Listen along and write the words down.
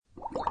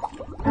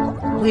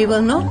We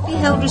will not be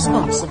held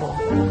responsible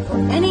for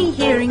any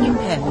hearing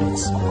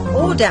impairments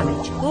or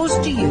damage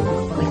caused to you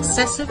from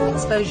excessive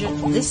exposure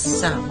to this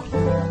sound.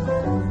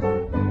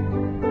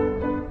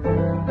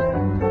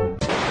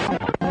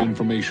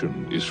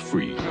 Information is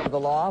free. The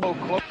law.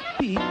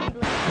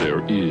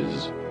 There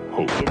is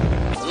hope.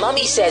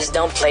 Mommy says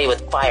don't play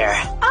with fire.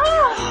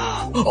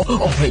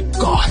 Oh my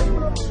God.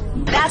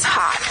 That's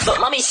hot. But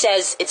Mommy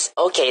says it's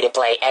okay to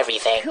play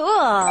everything.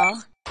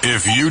 Cool.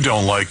 If you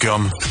don't like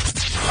them,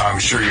 I'm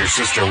sure your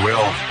sister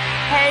will.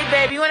 Hey,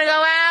 baby, you want to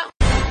go out?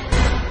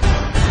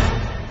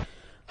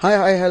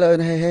 Hi, hello,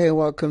 and hey,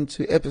 welcome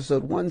to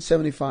episode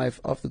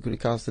 175 of the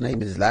Kwirirayi. The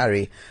name is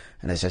Larry,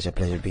 and it's such a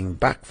pleasure being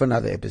back for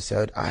another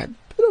episode. I had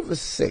a bit of a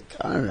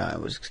I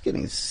was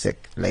getting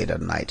sick late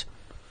at night.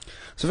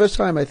 It's the first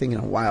time, I think, in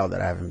a while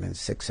that I haven't been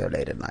sick so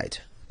late at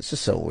night. It's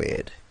just so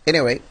weird.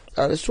 Anyway,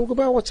 let's talk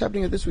about what's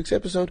happening in this week's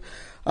episode.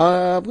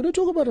 I'm going to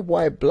talk about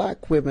why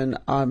black women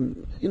are,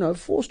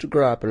 forced to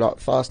grow up a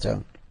lot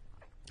faster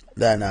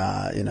than,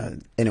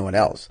 anyone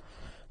else.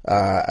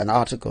 An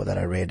article that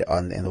I read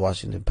in the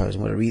Washington Post.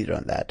 I'm going to read it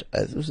on that.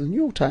 It was the New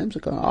York Times.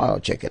 I'll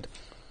check it.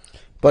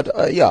 But,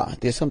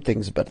 there's some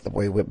things about the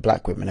way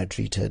black women are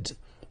treated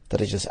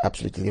that are just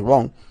absolutely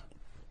wrong.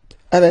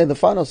 And then the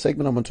final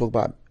segment, I'm going to talk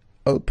about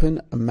open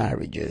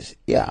marriages.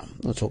 Yeah,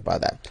 we'll talk about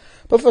that.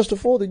 But first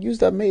of all, the news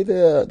that made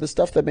the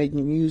stuff that made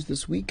news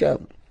this week. A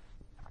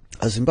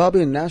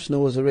Zimbabwean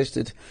national was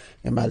arrested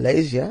in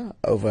Malaysia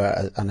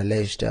over an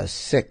alleged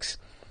sex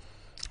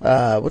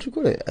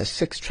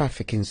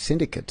trafficking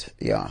syndicate.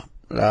 Yeah,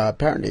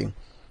 apparently,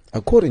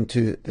 according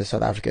to the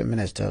South African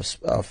Minister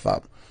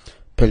of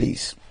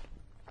Police,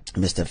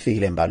 Mr.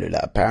 Phile Mbalula,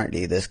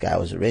 apparently this guy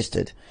was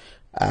arrested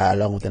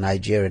along with a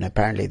Nigerian.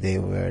 Apparently, they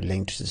were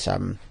linked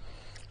to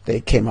they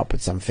came up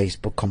with some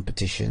Facebook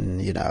competition,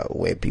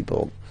 where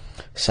people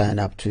sign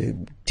up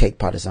to take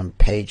part in some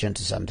page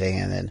into something,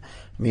 and then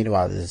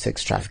meanwhile there's a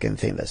sex trafficking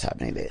thing that's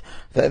happening there.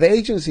 The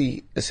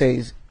agency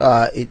says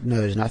it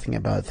knows nothing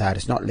about that.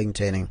 It's not linked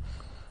to any,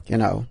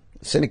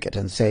 syndicate,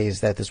 and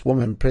says that this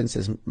woman,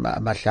 Princess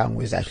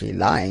Mahlangu, is actually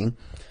lying.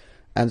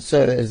 And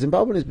so a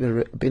Zimbabwean has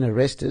been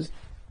arrested.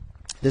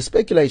 There's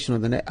speculation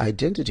on the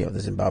identity of the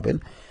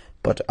Zimbabwean,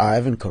 but I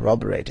haven't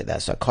corroborated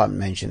that, so I can't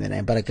mention the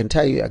name. But I can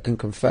tell you, I can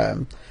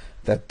confirm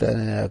that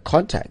the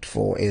contact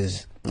this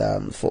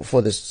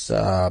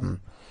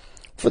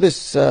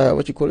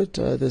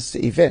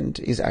event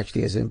is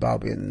actually a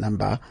Zimbabwean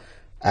number,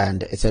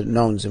 and it's a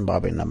known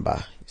Zimbabwean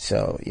number.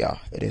 So yeah,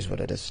 it is what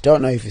it is.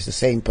 Don't know if it's the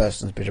same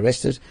person who's been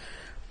arrested,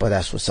 but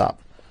that's what's up.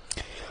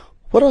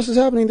 What else is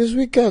happening this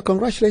week?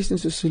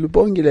 Congratulations to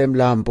Sulubongile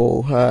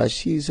Mlambo.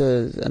 She's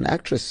an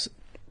actress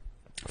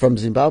from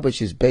Zimbabwe.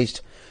 She's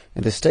based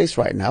in the States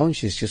right now, and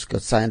she's just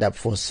got signed up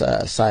for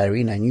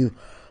Siren, a new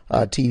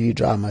TV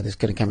drama that's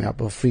going to come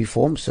out on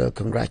Freeform. So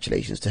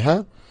congratulations to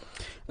her.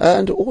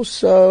 And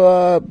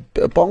also,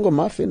 Bongo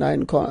Muffin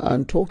and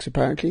Talks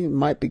apparently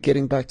might be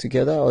getting back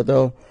together,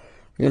 although,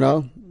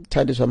 Thandi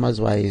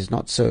Mazwai is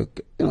not so,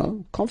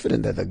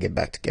 confident that they'll get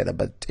back together.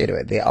 But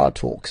anyway, there are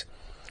talks.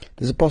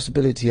 There's a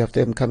possibility of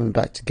them coming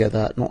back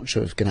together. Not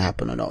sure if it's going to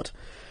happen or not.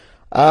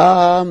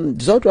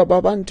 Zodwa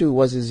Babantu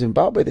was in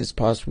Zimbabwe this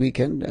past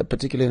weekend,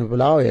 particularly in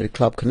Bulawayo at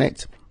Club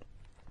Connect.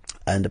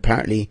 And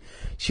apparently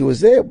she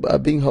was there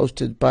being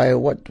hosted by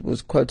what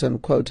was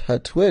quote-unquote her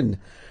twin,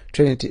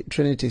 Trinity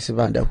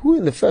Sivanda, who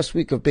in the first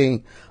week of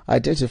being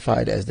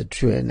identified as the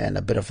twin and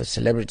a bit of a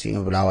celebrity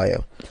in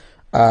Bulawayo,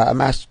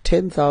 amassed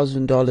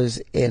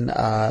 $10,000 in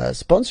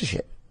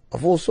sponsorship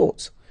of all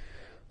sorts.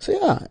 So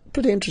yeah,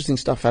 pretty interesting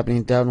stuff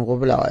happening down in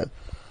Bulawayo.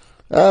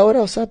 What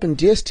else happened?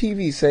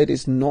 DSTV said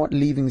it's not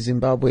leaving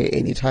Zimbabwe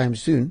anytime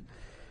soon.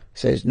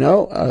 Says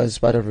no, in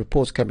spite of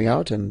reports coming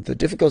out and the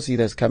difficulty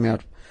that's coming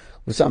out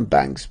with some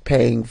banks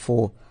paying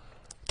for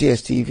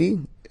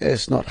DSTV.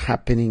 It's not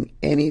happening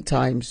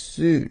anytime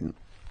soon.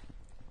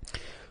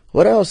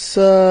 What else?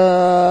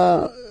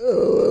 A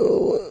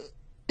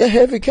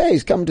heavy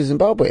case coming to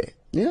Zimbabwe.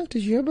 Yeah,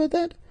 did you hear about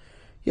that?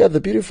 Yeah, the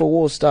beautiful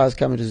war stars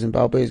coming to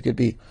Zimbabwe is going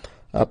to be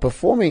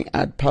performing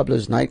at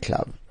Pablo's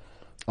nightclub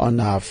on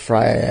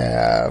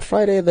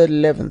Friday the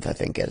 11th, I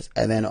think it is.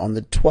 And then on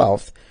the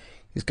 12th,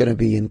 he's going to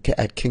be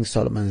at King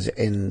Solomon's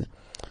in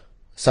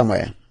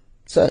somewhere.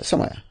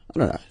 Somewhere. I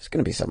don't know. It's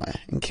going to be somewhere.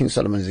 In King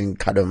Solomon's in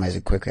Kadoma, is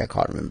it quickly? I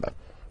can't remember.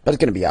 But it's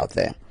going to be out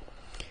there.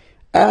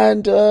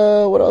 And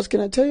what else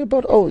can I tell you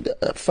about? Oh,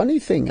 a funny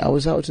thing. I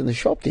was out in the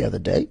shop the other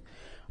day.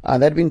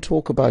 And there'd been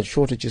talk about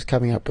shortages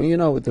coming up.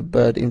 With the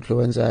bird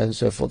influenza and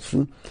so forth.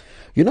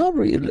 You're now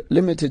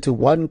limited to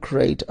 1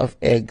 crate of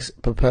eggs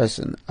per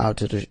person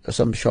out at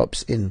some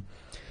shops in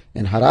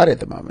Harare at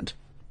the moment.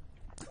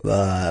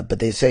 But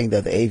they're saying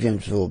that the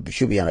avians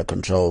should be under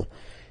control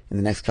in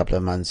the next couple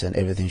of months and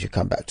everything should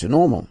come back to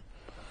normal.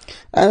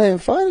 And then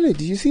finally,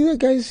 did you see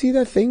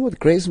that thing with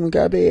Grace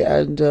Mugabe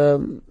and,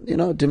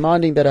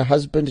 demanding that her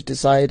husband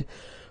decide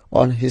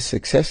on his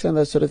successor and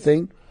that sort of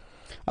thing?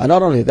 And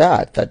not only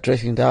that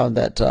dressing down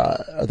that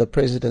the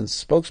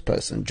president's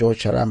spokesperson,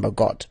 George Charamba,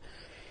 got.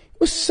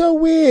 It was so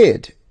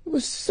weird. It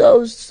was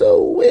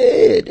so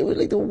weird. It was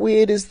like the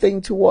weirdest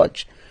thing to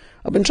watch.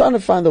 I've been trying to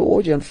find the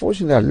audio.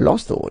 Unfortunately, I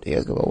lost the audio.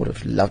 I would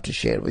have loved to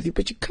share it with you.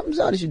 But she comes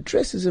out and she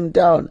dresses him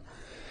down.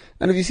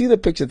 And if you see the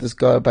picture of this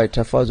girl by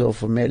Tafazo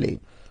Ofumeli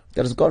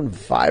that has gone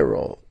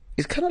viral,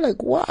 it's kind of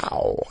like,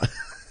 wow.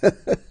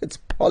 It's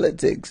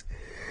politics.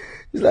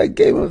 It's like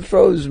Game of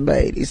Thrones,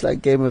 mate. It's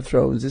like Game of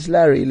Thrones. It's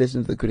Larry.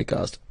 Listen to the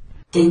Criticast.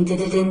 So in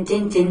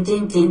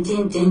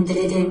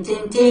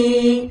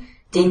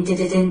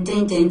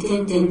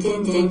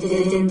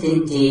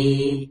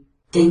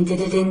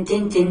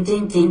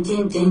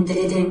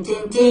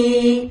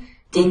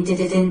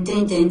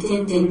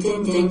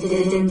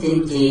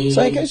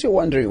case you're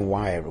wondering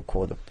why I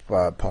record the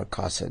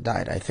podcast at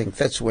night, I think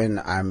that's when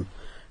I'm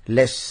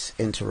less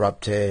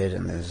interrupted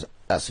and there's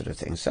that sort of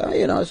thing. So,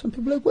 some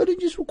people are like, why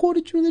don't you just record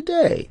it during the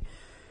day?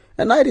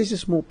 At night is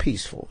just more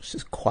peaceful. It's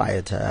just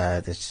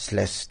quieter. There's just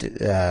less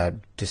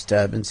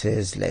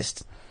disturbances,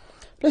 less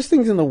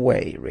things in the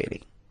way,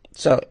 really.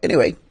 So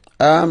anyway,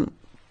 I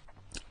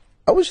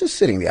was just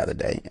sitting the other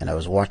day and I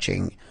was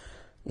watching,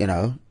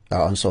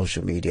 on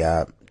social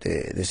media,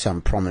 there's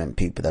some prominent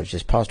people that have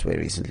just passed away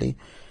recently.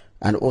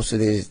 And also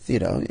there's,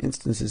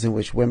 instances in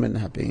which women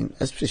have been,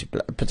 especially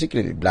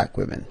particularly black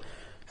women,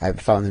 have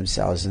found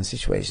themselves in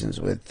situations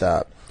with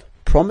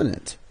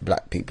prominent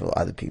black people,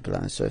 other people,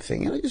 and that sort of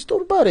thing. And I just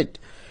thought about it.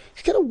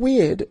 It's kind of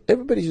weird.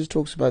 Everybody just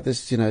talks about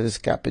this, this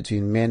gap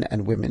between men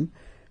and women,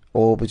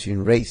 or between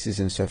races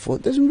and so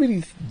forth. It doesn't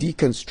really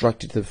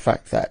deconstruct it to the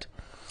fact that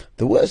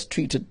the worst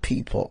treated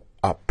people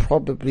are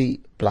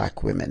probably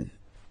black women,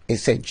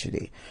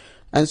 essentially.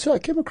 And so I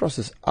came across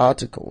this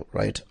article,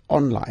 right,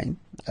 online,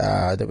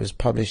 that was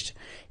published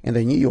in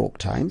the New York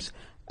Times,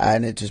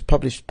 and it was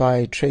published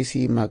by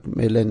Tracy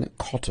McMillan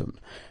Cottom.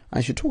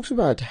 And she talks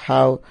about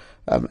how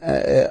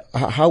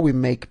we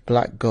make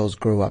black girls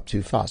grow up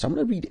too fast. I'm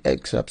going to read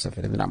excerpts of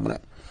it, and then I'm going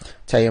to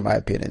tell you my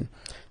opinion.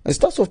 It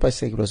starts off by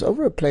saying, it was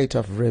over a plate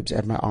of ribs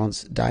at my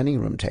aunt's dining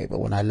room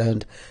table when I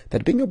learned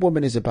that being a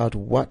woman is about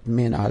what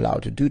men are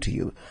allowed to do to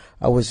you.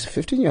 I was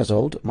 15 years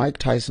old. Mike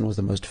Tyson was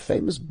the most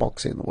famous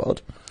boxer in the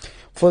world.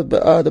 For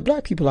the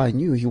black people I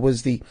knew, he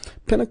was the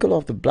pinnacle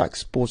of the black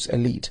sports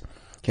elite.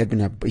 He had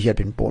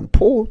been born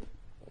poor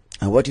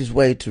and worked his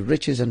way to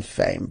riches and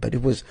fame. But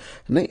it was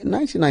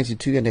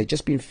 1992 and he had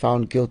just been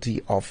found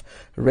guilty of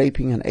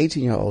raping an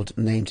 18-year-old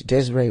named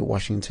Desiree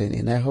Washington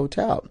in a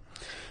hotel.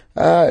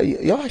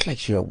 You act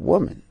like you're a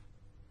woman,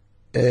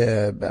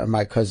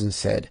 my cousin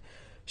said.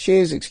 She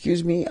is,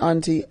 excuse me,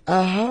 auntie,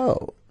 a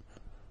hoe.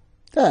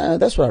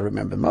 That's what I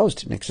remember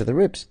most, next to the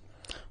ribs.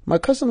 My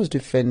cousin was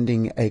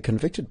defending a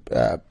convicted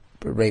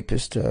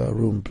rapist, a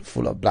room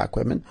full of black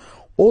women,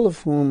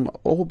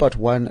 all but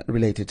one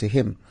related to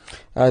him.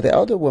 The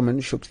elder women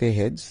shook their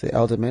heads. The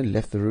elder men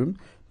left the room,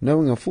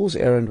 knowing a fool's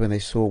errand when they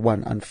saw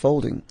one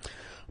unfolding.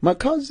 My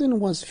cousin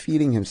was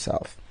feeling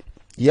himself.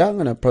 Young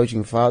and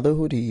approaching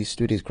fatherhood, he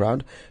stood his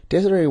ground.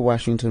 Desiree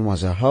Washington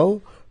was a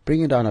hoe,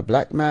 bringing down a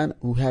black man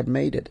who had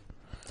made it.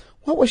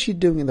 What was she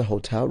doing in the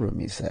hotel room,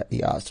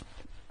 he asked.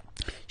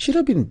 She'd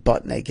have been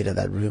butt naked in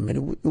that room, and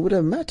it would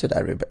have mattered,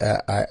 I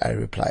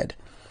replied.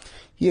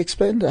 He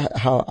explained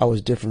how I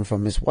was different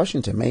from Miss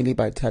Washington, mainly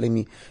by telling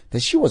me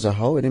that she was a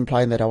hoe and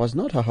implying that I was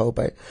not a hoe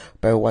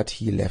by what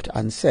he left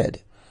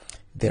unsaid.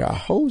 There are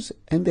hoes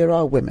and there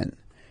are women.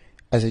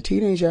 As a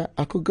teenager,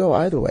 I could go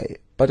either way,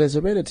 but as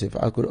a relative,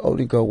 I could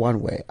only go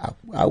one way.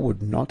 I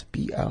would not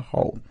be a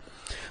hoe.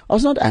 I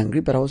was not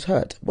angry, but I was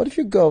hurt. What if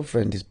your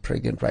girlfriend is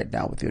pregnant right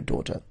now with your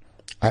daughter?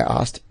 I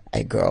asked.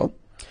 A girl?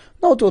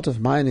 No daughter of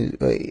mine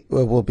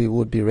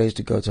would be raised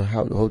to go to a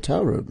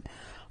hotel room.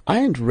 I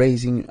ain't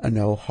raising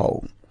no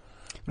hoe.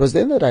 It was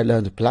then that I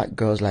learned black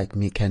girls like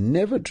me can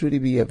never truly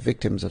be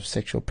victims of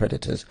sexual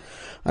predators,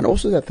 and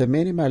also that the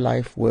men in my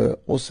life were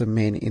also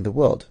men in the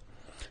world.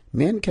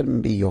 Men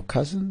can be your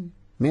cousin,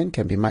 men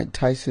can be Mike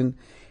Tyson,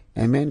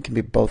 and men can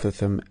be both of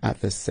them at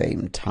the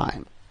same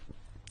time.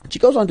 She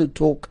goes on to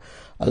talk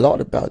a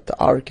lot about the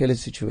R. Kelly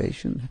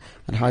situation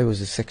and how he was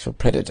a sexual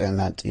predator, and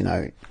that,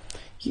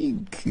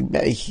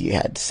 he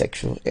had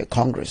sexual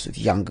congress with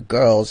younger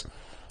girls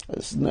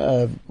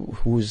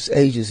whose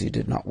ages he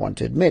did not want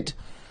to admit,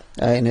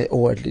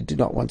 or did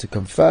not want to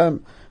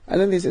confirm. And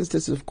then there's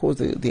instances, of course,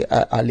 the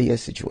Aliyah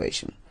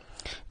situation.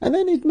 And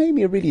then it made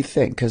me really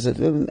think, because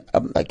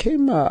I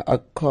came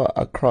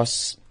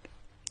across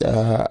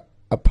a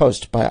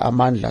post by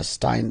Amanda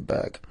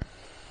Steinberg.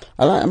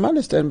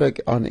 Amanda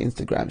Steinberg on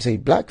Instagram say,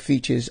 black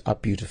features are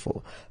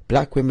beautiful,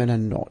 black women are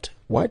not.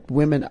 White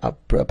women are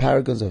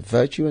paragons of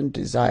virtue and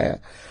desire.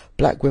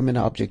 Black women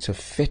are objects of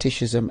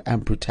fetishism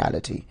and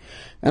brutality.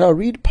 And I'll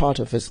read part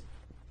of it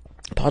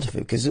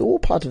because it's all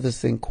part of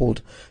this thing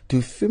called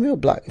 "Do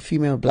Black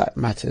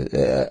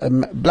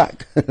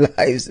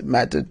Lives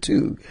Matter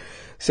Too?"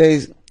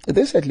 Says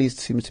this at least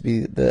seems to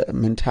be the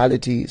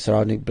mentality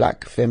surrounding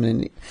black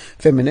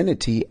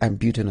femininity and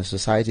beauty in a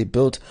society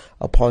built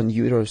upon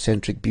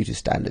Eurocentric beauty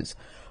standards.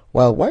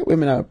 While white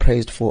women are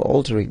praised for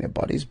altering their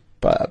bodies,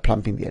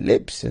 plumping their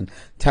lips and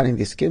tanning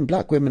their skin.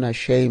 Black women are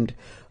shamed,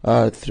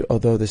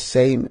 although the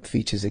same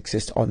features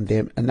exist on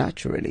them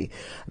naturally.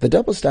 The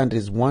double standard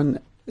is one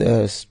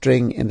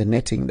string in the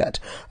netting that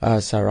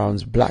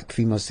surrounds black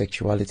female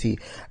sexuality,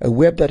 a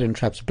web that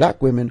entraps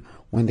black women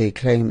when they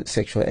claim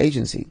sexual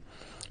agency.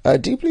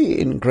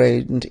 Deeply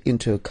ingrained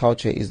into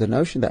culture is the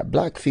notion that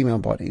black female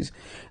bodies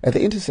at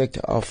the intersect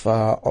of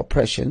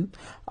oppression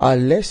are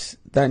less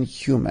than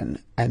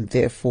human and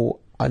therefore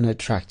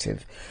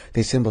unattractive.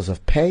 They're symbols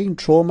of pain,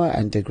 trauma,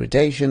 and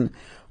degradation.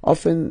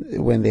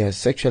 Often, when they are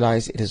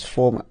sexualized, it is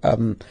from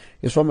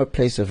a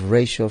place of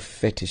racial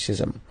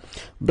fetishism.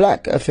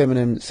 Black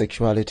feminine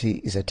sexuality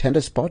is a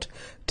tender spot,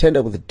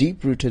 tender with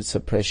deep-rooted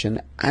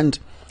suppression and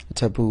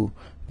taboo,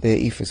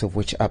 the effects of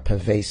which are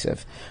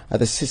pervasive.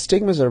 The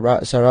stigmas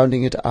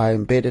surrounding it are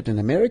embedded in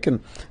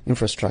American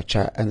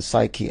infrastructure and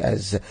psyche,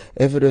 as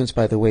evidenced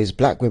by the ways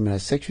black women are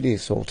sexually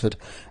assaulted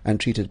and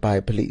treated by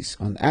police,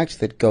 an act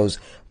that goes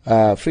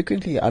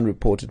frequently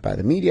unreported by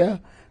the media.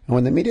 And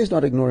when the media is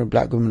not ignoring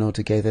black women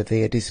altogether,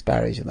 they are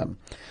disparaging them.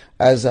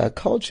 As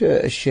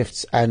culture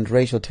shifts and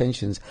racial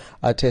tensions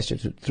are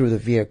tested through the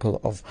vehicle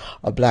of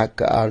a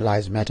Black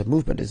Lives Matter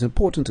movement, it's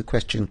important to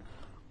question,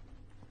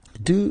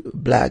 do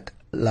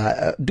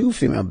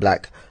female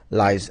black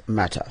lives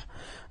matter?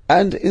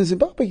 And in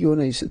Zimbabwe, you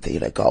used to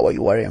think like, oh, well,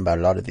 you're worrying about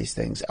a lot of these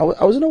things. I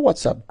was in a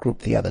WhatsApp group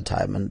the other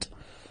time, and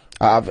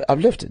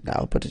I've left it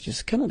now, but it's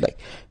just kind of like,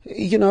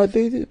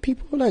 the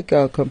people like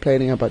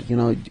complaining about,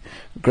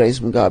 Grace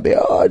Mugabe.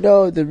 Oh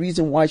no, the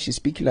reason why she's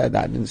speaking like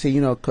that, and say,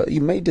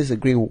 you may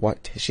disagree with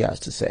what she has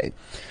to say,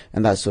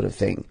 and that sort of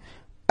thing.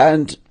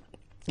 And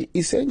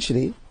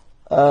essentially,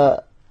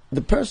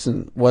 the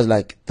person was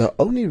like, the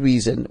only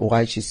reason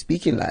why she's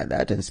speaking like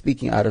that and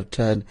speaking out of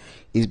turn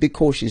is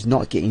because she's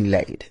not getting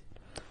laid.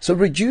 So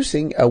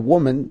reducing a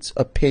woman's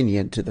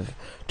opinion to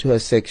her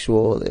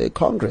sexual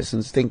congress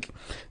and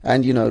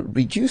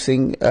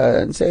reducing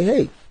and say,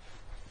 hey,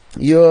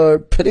 you're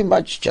pretty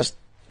much just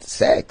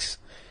sex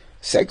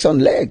on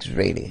legs,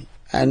 really.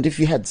 And if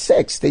you had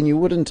sex, then you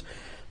wouldn't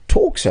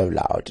talk so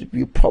loud.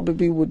 You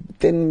probably would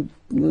then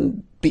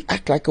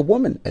act like a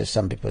woman, as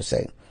some people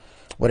say,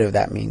 whatever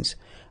that means.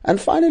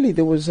 And finally,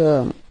 there was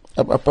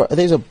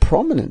there's a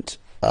prominent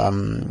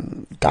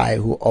guy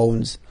who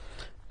owns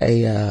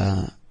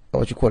a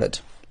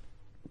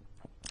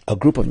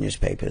group of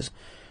newspapers,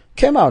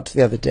 came out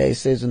the other day,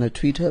 says in a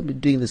tweet, I've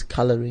been doing this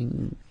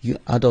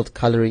adult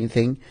coloring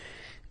thing,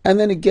 and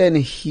then again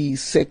he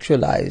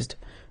sexualized,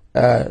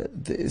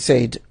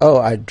 said, oh,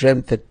 I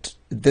dreamt that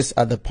this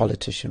other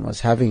politician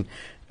was having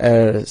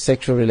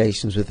sexual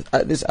relations with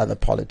this other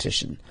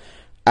politician.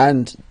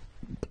 And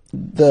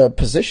the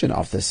position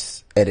of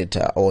this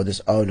editor or this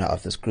owner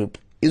of this group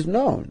is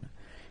known.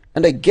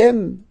 And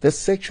again, the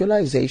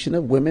sexualization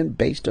of women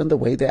based on the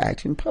way they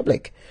act in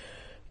public.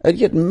 And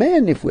yet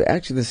men, if we're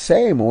actually the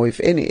same, or if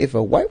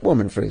a white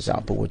woman, for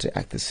example, were to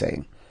act the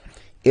same,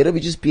 it'll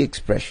just be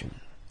expression.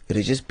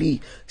 It'll just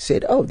be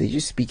said, oh, they're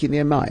just speaking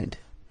their mind.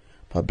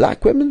 But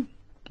black women,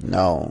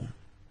 no,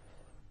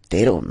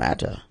 they don't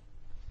matter.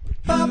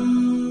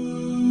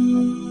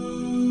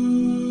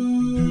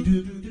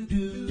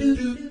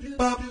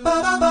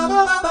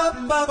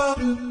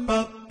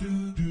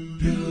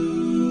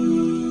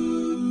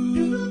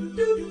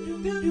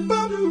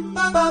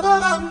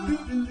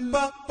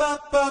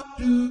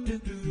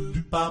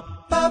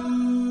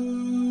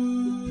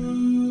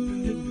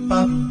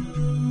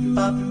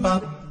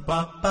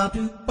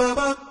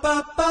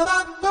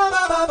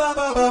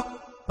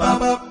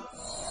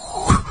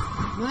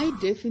 My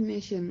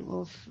definition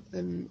of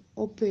an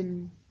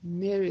open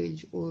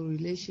marriage or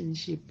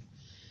relationship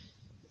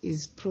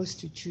is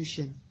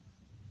prostitution.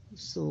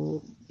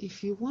 So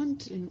if you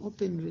want an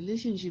open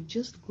relationship,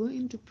 just go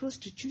into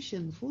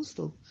prostitution, full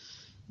stop.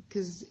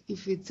 Because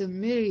if it's a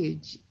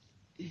marriage,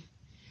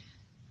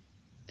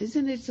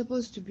 isn't it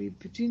supposed to be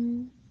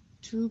between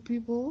two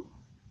people?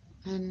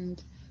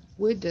 And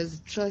where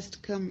does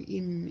trust come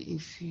in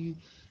if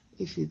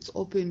it's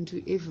open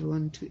to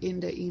everyone to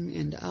enter in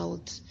and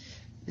out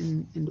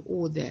and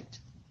all that?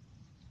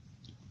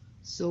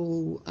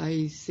 So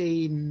I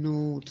say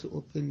no to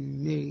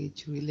open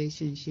marriage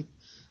relationship.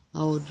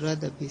 I would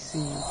rather be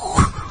single.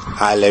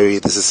 Hi Larry,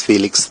 this is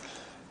Felix.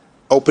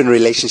 Open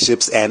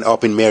relationships and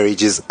open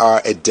marriages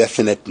are a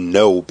definite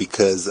no,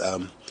 because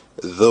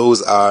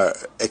those are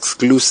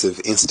exclusive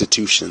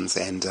institutions,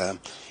 and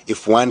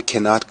if one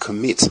cannot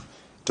commit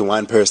to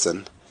one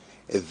person,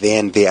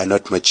 then they are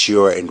not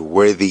mature and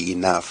worthy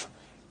enough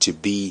to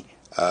be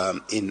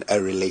in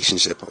a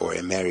relationship or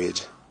a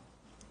marriage.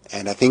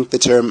 And I think the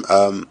term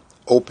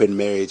open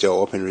marriage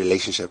or open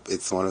relationship,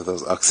 it's one of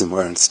those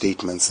oxymoron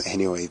statements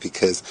anyway,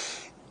 because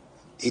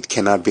it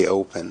cannot be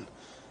open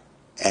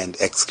and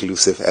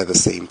exclusive at the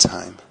same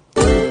time.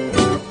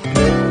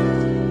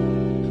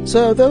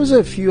 So those are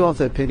a few of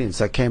the opinions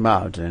that came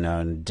out,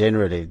 and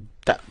generally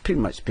that pretty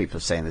much people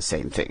saying the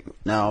same thing.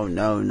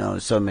 No,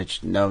 so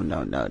much no,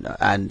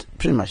 and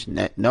pretty much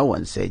no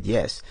one said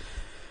yes.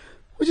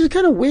 Which is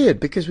kind of weird,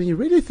 because when you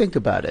really think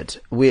about it,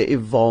 we're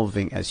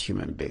evolving as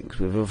human beings.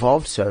 We've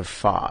evolved so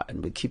far,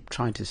 and we keep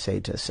trying to say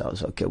to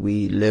ourselves, okay,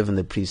 we live in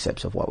the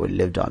precepts of what we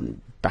lived on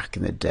back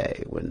in the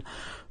day when,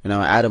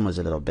 Adam was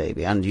a little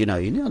baby. And, you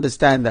need to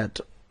understand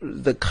that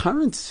the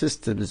current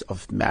systems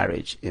of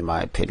marriage, in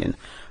my opinion,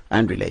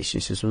 and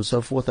relationships and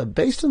so forth are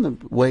based on the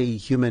way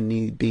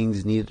human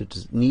beings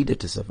needed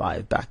to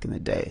survive back in the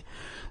day.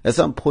 At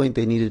some point,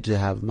 they needed to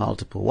have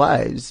multiple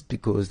wives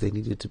because they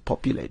needed to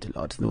populate a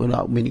lot. And there were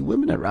not many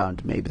women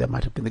around. Maybe that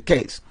might have been the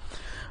case.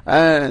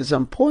 At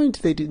some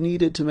point, they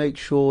needed to make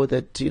sure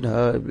that,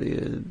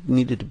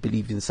 needed to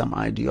believe in some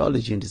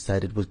ideology and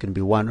decided it was going to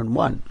be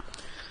one-on-one.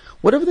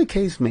 Whatever the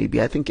case may be,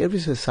 I think every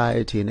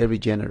society and every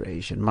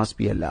generation must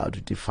be allowed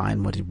to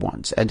define what it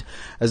wants. And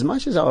as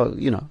much as I'll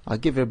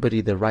give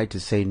everybody the right to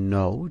say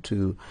no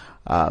to,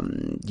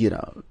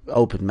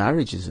 open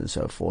marriages and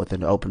so forth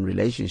and open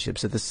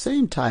relationships, at the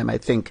same time, I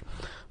think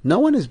no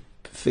one has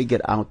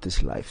figured out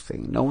this life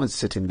thing. No one's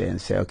sitting there and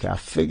say, okay, I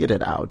figured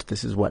it out.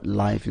 This is what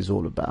life is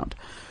all about.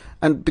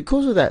 And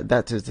because of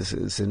that is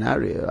the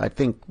scenario, I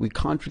think we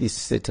can't really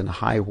sit on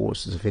high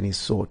horses of any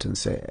sort and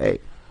say, hey,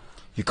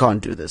 you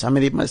can't do this. I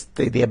mean,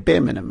 they are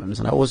bare minimums,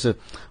 and I also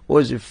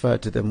always refer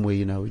to them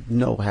where,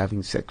 no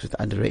having sex with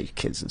underage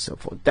kids and so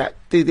forth. That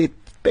they're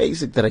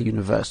basic, that are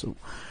universal.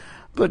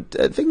 But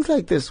things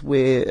like this,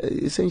 where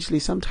essentially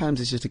sometimes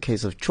it's just a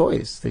case of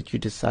choice, that you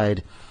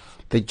decide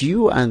that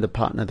you and the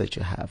partner that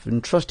you have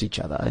and trust each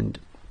other, and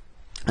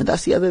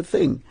that's the other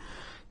thing.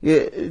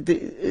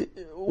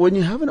 When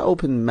you have an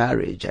open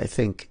marriage, I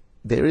think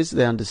there is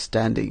the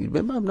understanding.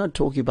 Remember, I'm not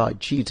talking about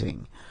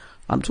cheating.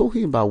 I'm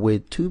talking about where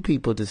two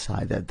people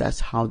decide that that's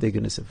how they're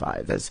going to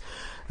survive.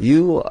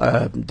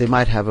 They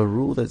might have a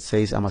rule that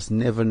says, I must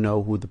never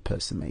know who the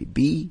person may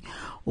be.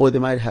 Or they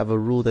might have a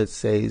rule that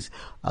says,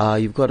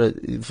 you've got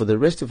for the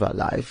rest of our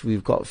life,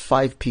 we've got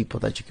 5 people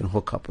that you can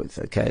hook up with,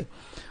 okay?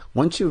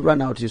 Once you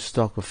run out your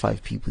stock of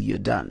 5 people, you're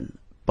done.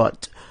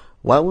 But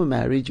while we're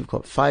married, you've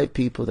got 5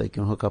 people that you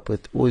can hook up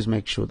with. Always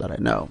make sure that I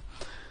know.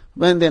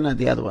 And then at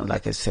the other one,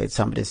 like I said,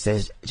 somebody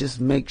says, just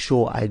make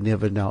sure I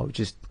never know.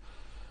 Just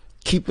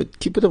keep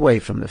it away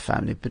from the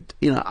family, but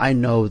I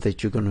know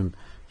that you're gonna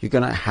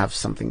have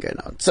something going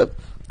on. So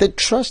the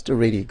trust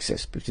already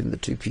exists between the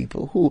two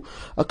people who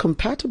are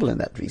compatible in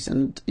that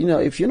reason.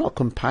 If you're not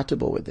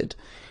compatible with it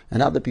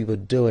and other people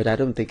do it, I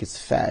don't think it's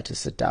fair to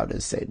sit down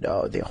and say,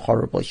 no, they're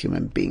horrible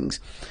human beings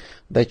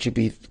that should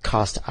be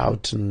cast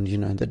out and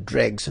in the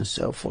dregs and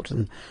so forth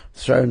and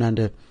thrown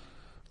under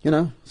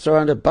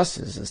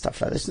buses and stuff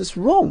like this. It's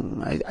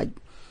wrong.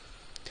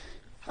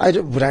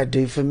 Would I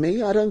do for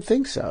me? I don't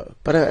think so.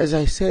 But as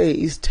I say,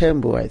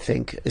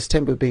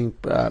 Istembu being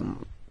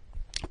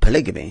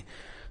polygamy,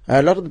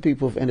 a lot of the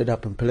people who've ended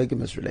up in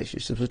polygamous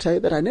relationships will tell you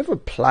that I never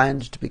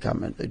planned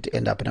to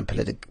end up in a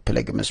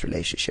polygamous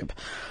relationship.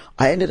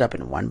 I ended up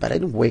in one, but I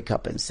didn't wake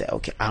up and say,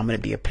 okay, I'm going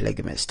to be a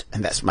polygamist,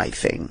 and that's my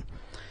thing.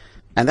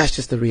 And that's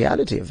just the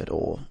reality of it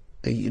all.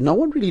 No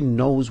one really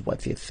knows what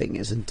their thing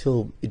is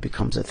until it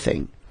becomes a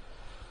thing.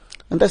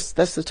 And that's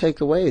the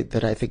takeaway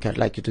that I think I'd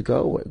like you to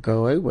go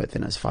away with,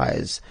 in as far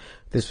as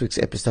this week's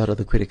episode of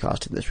the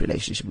Kwirirayi in this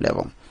relationship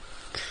level.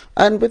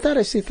 And with that,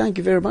 I say thank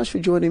you very much for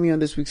joining me on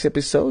this week's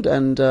episode.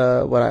 And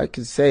what I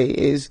can say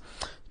is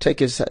take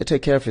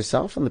care of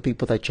yourself and the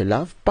people that you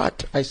love.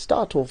 But I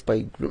start off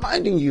by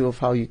reminding you of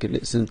how you can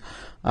listen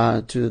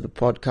to the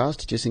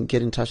podcast. Just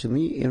get in touch with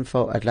me,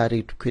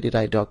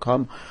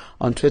 info@kwirirayi.com,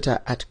 on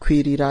Twitter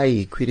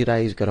 @Kwirirayi.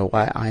 Kwirirayi's got a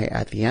Y-I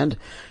at the end.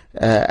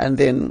 And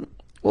then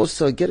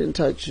also get in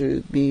touch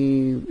with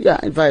me,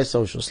 via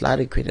socials,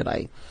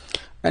 Kwirirayi.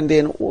 And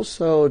then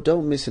also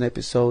don't miss an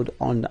episode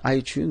on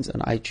iTunes.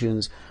 On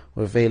iTunes,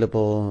 we're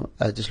available.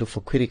 Just look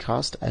for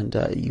Kwirirayi, and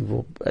you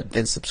will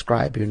then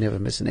subscribe. You'll never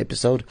miss an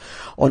episode.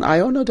 On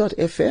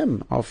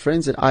iono.fm, our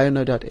friends at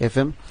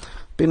iono.fm,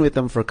 been with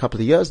them for a couple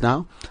of years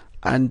now.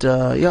 And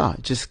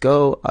just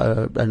go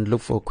and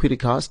look for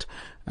Kwirirayi,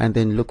 and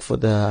then look for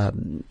the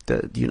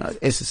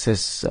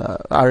SSS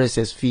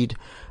RSS feed.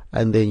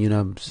 And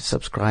then,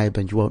 subscribe,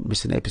 and you won't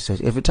miss an episode.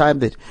 Every time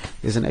that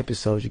there's an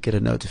episode, you get a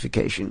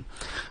notification.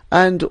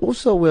 And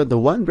also, we're on the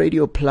One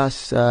Radio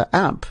Plus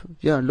app.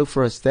 Look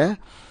for us there,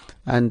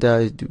 and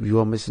you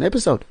won't miss an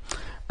episode.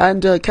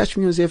 And catch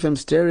me on ZFM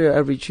Stereo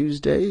every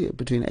Tuesday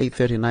between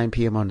 8:30 and 9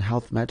 p.m. on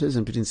Health Matters,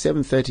 and between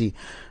 7:30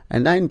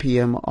 and 9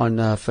 p.m. on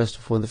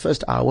in the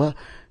first hour,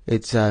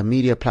 it's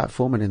media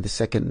platform, and in the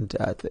second,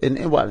 in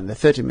the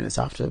 30 minutes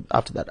after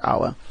that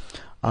hour,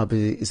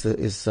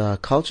 is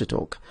Culture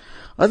Talk.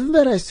 Other than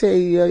that, I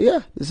say,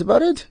 that's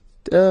about it.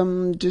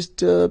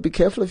 Just be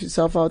careful of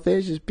yourself out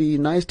there. Just be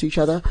nice to each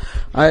other.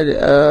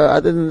 Other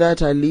than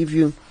that, I leave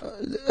you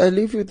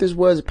with these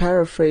words,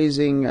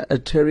 paraphrasing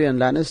Tyrion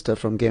Lannister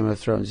from Game of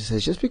Thrones. He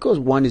says, just because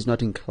one is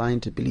not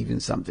inclined to believe in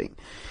something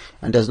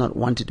and does not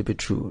want it to be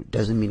true,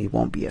 doesn't mean it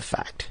won't be a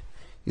fact.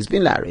 It's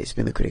been Larry. It's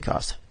been the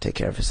Kwirirayi. Take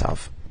care of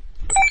yourself.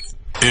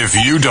 If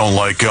you don't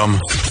like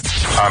them,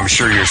 I'm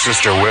sure your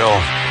sister will.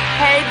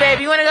 Hey,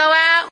 baby, you want to go out?